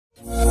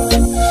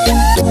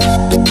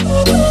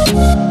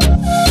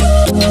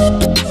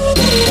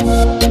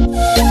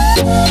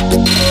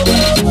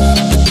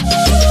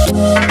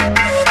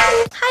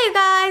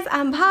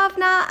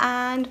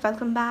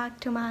welcome back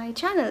to my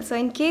channel. So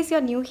in case you're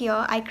new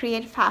here, I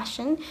create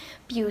fashion,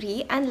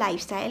 beauty and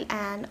lifestyle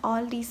and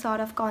all these sort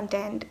of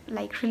content,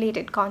 like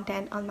related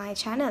content on my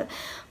channel.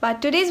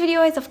 But today's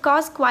video is of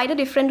course quite a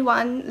different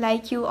one,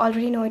 like you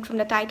already know it from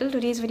the title.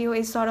 Today's video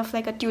is sort of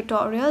like a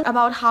tutorial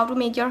about how to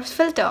make your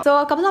filter. So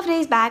a couple of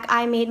days back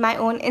I made my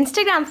own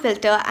Instagram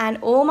filter and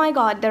oh my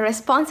god, the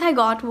response I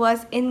got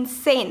was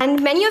insane.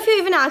 And many of you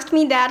even asked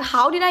me that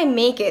how did I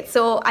make it?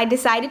 So I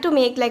decided to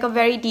make like a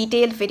very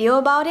detailed video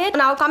about it.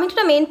 Now coming to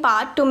the main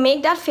part, to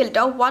make that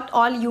filter, what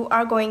all you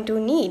are going to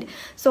need.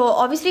 So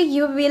obviously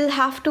you will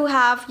have to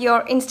have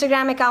your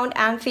Instagram account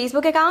and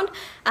Facebook account,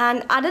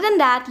 and other than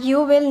that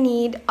you will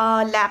need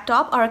a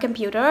laptop or a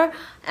computer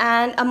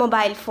and a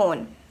mobile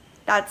phone.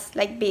 That's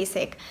like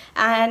basic.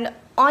 And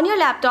on your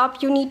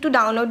laptop you need to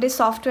download this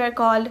software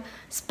called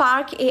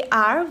Spark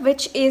AR,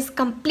 which is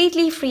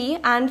completely free.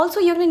 And also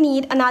you're gonna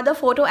need another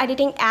photo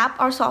editing app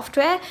or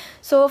software.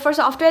 So for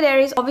software there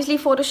is obviously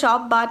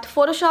Photoshop, but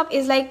Photoshop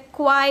is like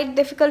quite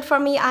difficult for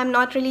me. I'm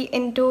not really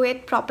into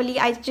it properly.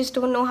 I just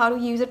don't know how to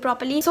use it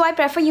properly. So I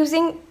prefer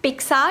using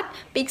PixArt.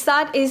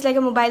 PixArt is like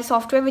a mobile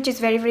software which is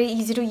very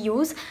easy to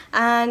use,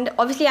 and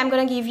obviously I'm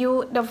gonna give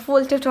you the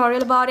full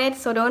tutorial about it,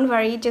 so don't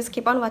worry, just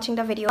keep on watching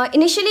the video.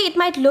 Initially it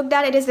might look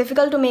that it is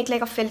difficult to make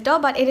like a filter,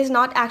 but it is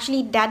not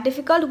actually that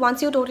difficult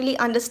once you totally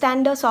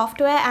understand the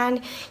software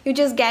and you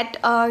just get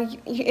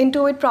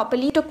into it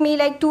properly. It took me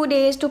like 2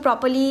 days to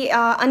properly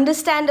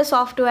understand the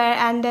software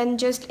and then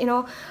just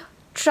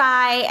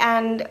trial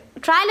and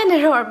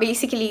error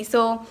basically.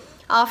 So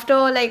after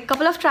like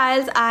couple of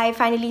trials I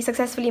finally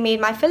successfully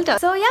made my filter.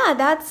 So yeah,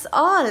 that's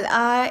all.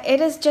 It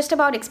is just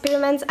about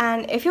experiments,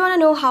 and if you want to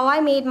know how I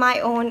made my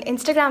own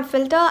Instagram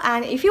filter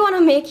and if you want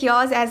to make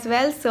yours as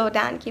well, so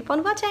then keep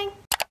on watching.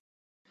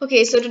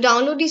 Okay, so to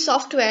download the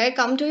software,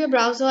 come to your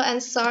browser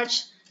and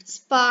search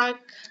Spark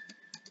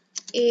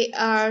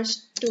AR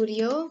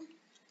Studio,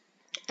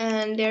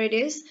 and there it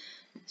is.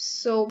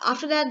 So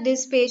after that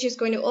this page is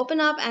going to open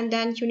up, and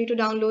then you need to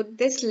download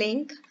this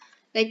link.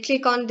 Like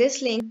click on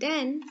this link,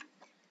 then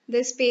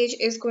this page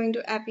is going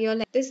to appear.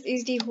 Like this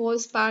is the whole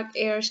Spark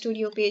AR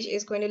Studio page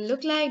is going to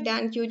look like.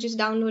 Then you just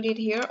download it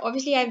here.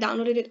 Obviously I've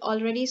downloaded it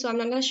already, so I'm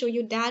not going to show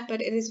you that,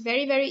 but it is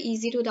very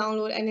easy to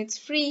download and it's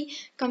free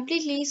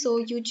completely. So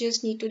you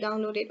just need to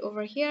download it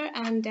over here,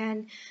 and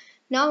then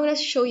now I'm going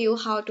to show you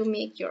how to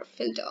make your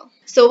filter.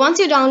 So once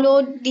you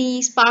download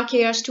the Spark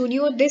AR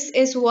Studio, this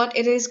is what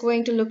it is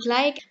going to look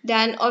like.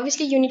 Then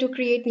obviously you need to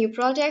create new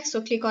project,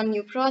 so click on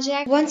new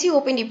project. Once you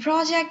open the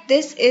project,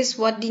 this is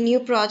what the new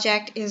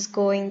project is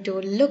going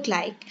to look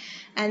like.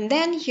 And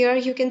then here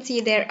you can see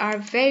there are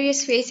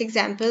various face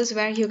examples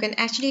where you can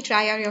actually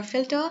try out your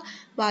filter,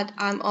 but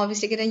I'm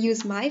obviously going to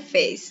use my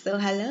face. So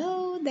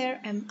hello, there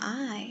am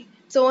I.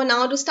 So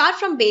now to start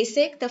from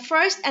basic, the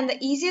first and the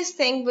easiest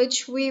thing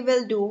which we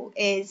will do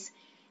is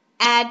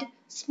add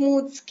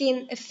smooth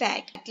skin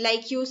effect.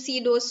 Like you see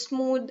those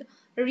smooth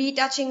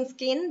retouching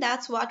skin,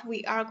 that's what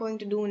we are going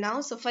to do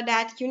now. So for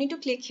that you need to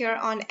click here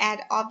on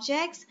add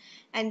objects,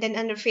 and then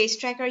under face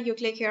tracker you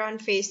click here on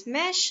face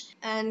mesh,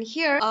 and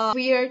here a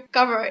weird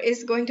cover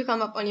is going to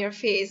come up on your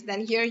face.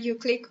 Then here you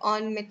click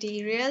on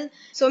material.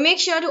 So make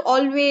sure to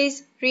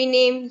always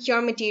rename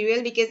your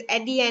material, because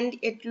at the end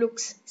it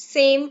looks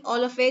same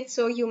all of it,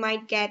 so you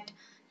might get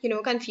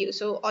confused.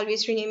 So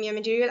always rename your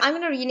material. I'm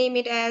going to rename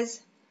it as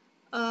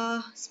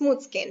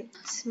smooth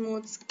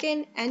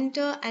skin,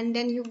 enter, and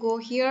then you go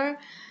here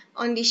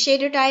on the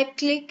shader type,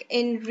 click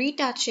in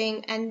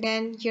retouching, and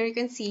then here you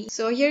can see.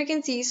 So here you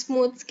can see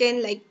smooth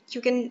skin, like you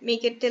can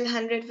make it till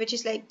 100, which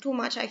is like too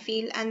much I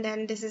feel, and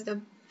then this is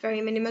the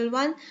very minimal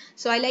one,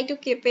 so I like to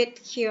keep it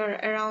here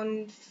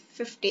around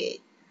 50.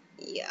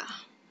 Yeah,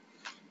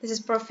 this is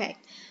perfect.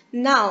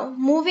 Now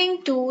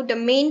moving to the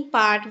main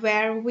part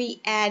where we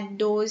add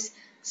those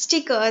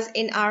stickers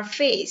in our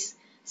face.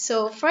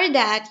 So for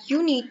that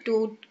you need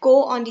to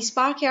go on the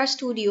Spark AR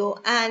Studio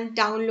and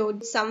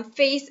download some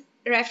face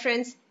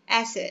reference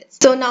assets.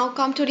 So now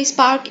come to the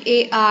Spark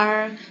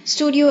AR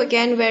Studio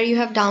again, where you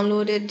have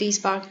downloaded the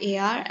Spark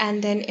AR,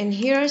 and then in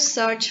here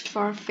search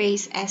for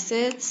face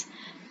assets.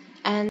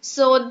 And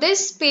so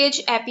this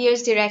page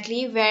appears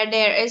directly where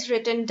there is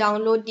written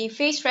download the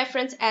face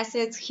reference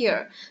assets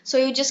here. So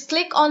you just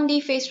click on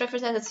the face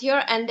reference assets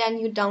here and then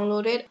you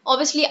download it.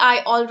 Obviously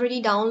I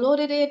already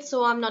downloaded it,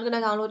 so I'm not gonna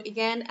download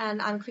again,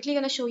 and I'm quickly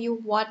gonna show you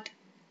what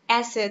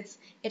assets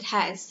it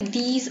has.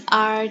 These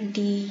are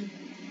the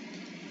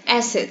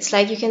assets.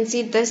 Like you can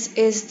see, this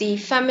is the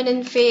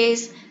feminine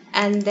face,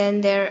 and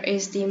then there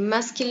is the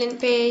masculine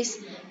face,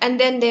 and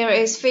then there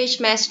is face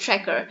mesh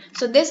tracker.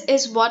 So this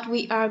is what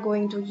we are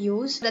going to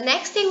use. The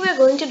next thing we're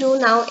going to do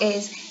now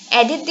is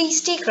edit the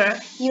sticker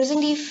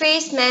using the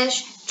face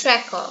mesh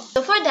tracker.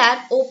 So for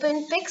that,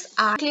 open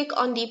PixArt, click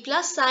on the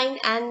plus sign,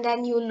 and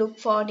then you look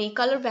for the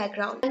color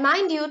background. And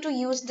mind you to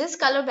use this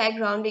color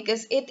background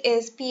because it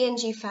is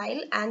PNG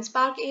file, and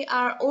Spark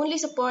AR only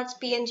supports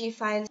PNG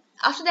files.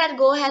 After that,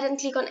 go ahead and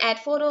click on add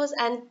photos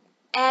and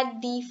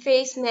add the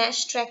face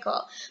mesh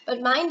tracker,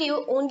 but mind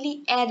you,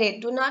 only add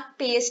it, do not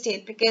paste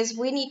it, because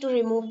we need to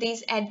remove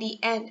these at the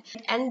end.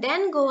 And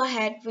then go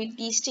ahead with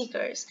the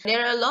stickers.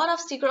 There are a lot of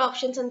sticker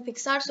options on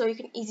Pixar, so you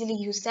can easily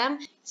use them.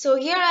 So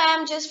here I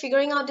am just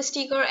figuring out the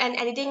sticker and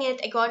editing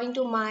it according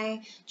to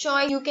my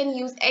choice. You can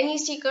use any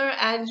sticker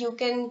and you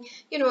can,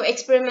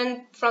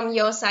 experiment from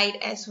your side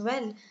as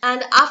well.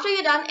 And after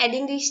you're done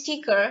adding the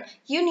sticker,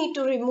 you need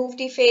to remove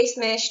the face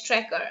mesh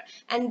tracker,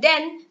 and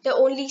then the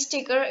only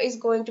sticker is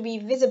going to be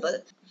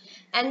visible.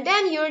 And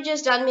then you're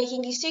just done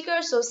making the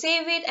sticker, so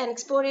save it and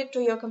export it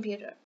to your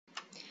computer.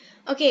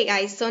 Okay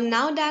guys, so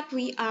now that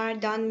we are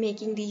done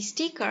making the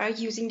sticker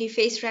using the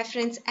face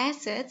reference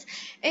assets,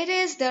 it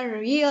is the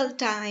real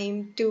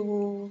time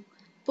to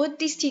put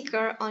the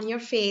sticker on your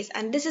face,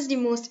 and this is the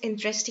most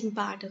interesting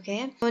part.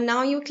 Okay, so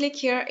now you click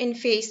here in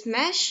face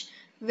mesh,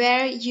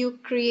 where you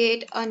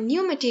create a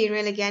new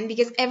material again,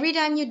 because every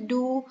time you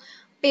do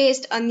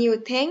paste a new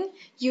thing,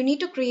 you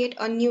need to create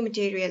a new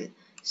material.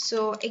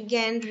 So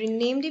again,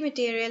 rename the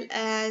material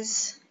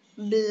as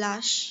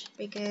blush,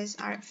 because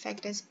our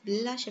effect is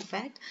blush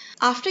effect.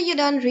 After you're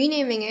done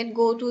renaming it,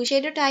 go to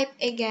shader type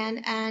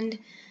again, and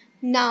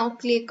now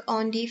click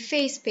on the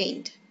face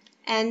paint.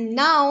 And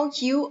now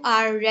you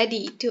are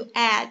ready to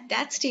add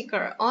that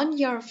sticker on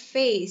your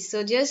face.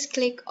 So just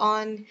click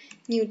on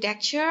new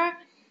texture,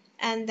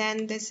 and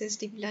then this is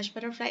the blush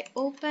butterfly,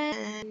 open,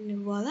 and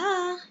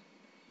voila,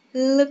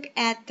 look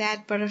at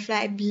that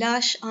butterfly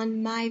blush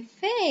on my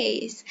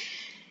face.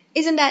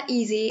 Isn't that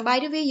easy? By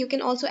the way, you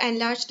can also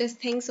enlarge this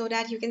thing so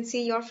that you can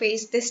see your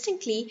face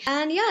distinctly.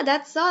 And yeah,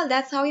 that's all.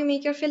 That's how you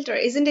make your filter.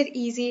 Isn't it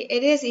easy?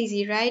 It is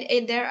easy, right?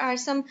 There are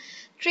some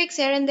tricks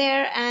here and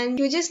there, and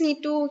you just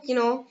need to,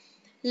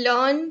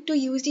 learn to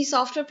use the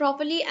software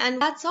properly,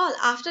 and that's all.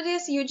 After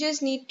this, you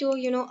just need to,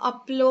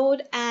 upload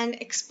and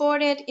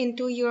export it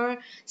into your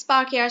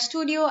Spark AR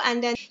Studio,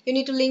 and then you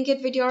need to link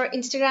it with your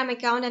Instagram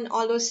account and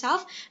all those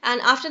stuff.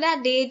 And after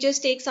that, they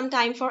just take some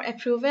time for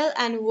approval,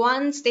 and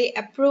once they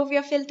approve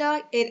your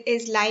filter, it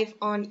is live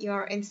on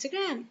your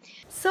Instagram.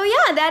 So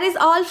yeah, that is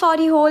all for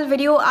the whole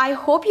video. I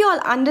hope you all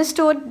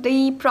understood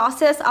the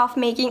process of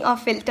making a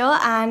filter,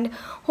 and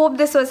hope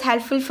this was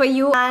helpful for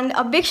you. And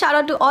a big shout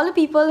out to all the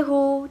people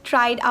who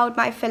tried out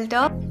my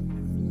filter.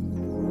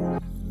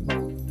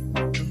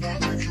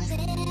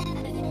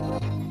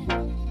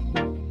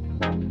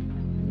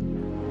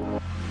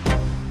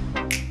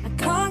 I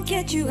can't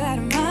get you out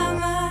of my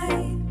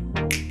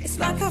mind. It's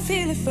like I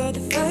feel it for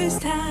the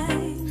first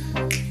time.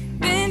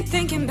 Been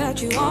thinking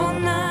about you all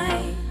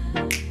night.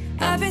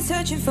 I've been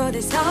searching for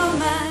this all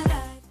my life.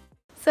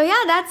 So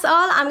yeah, that's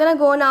all. I'm gonna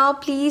go now.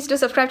 Please do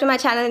subscribe to my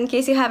channel in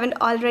case you haven't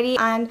already,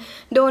 and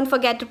don't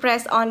forget to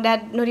press on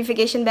that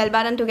notification bell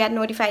button to get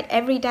notified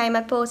every time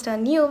I post a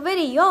new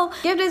video.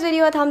 Give this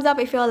video a thumbs up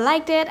if you all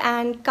liked it,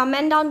 and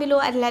comment down below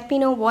and let me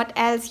know what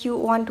else you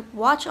want to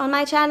watch on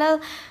my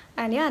channel.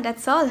 And yeah,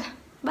 that's all.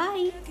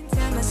 Bye.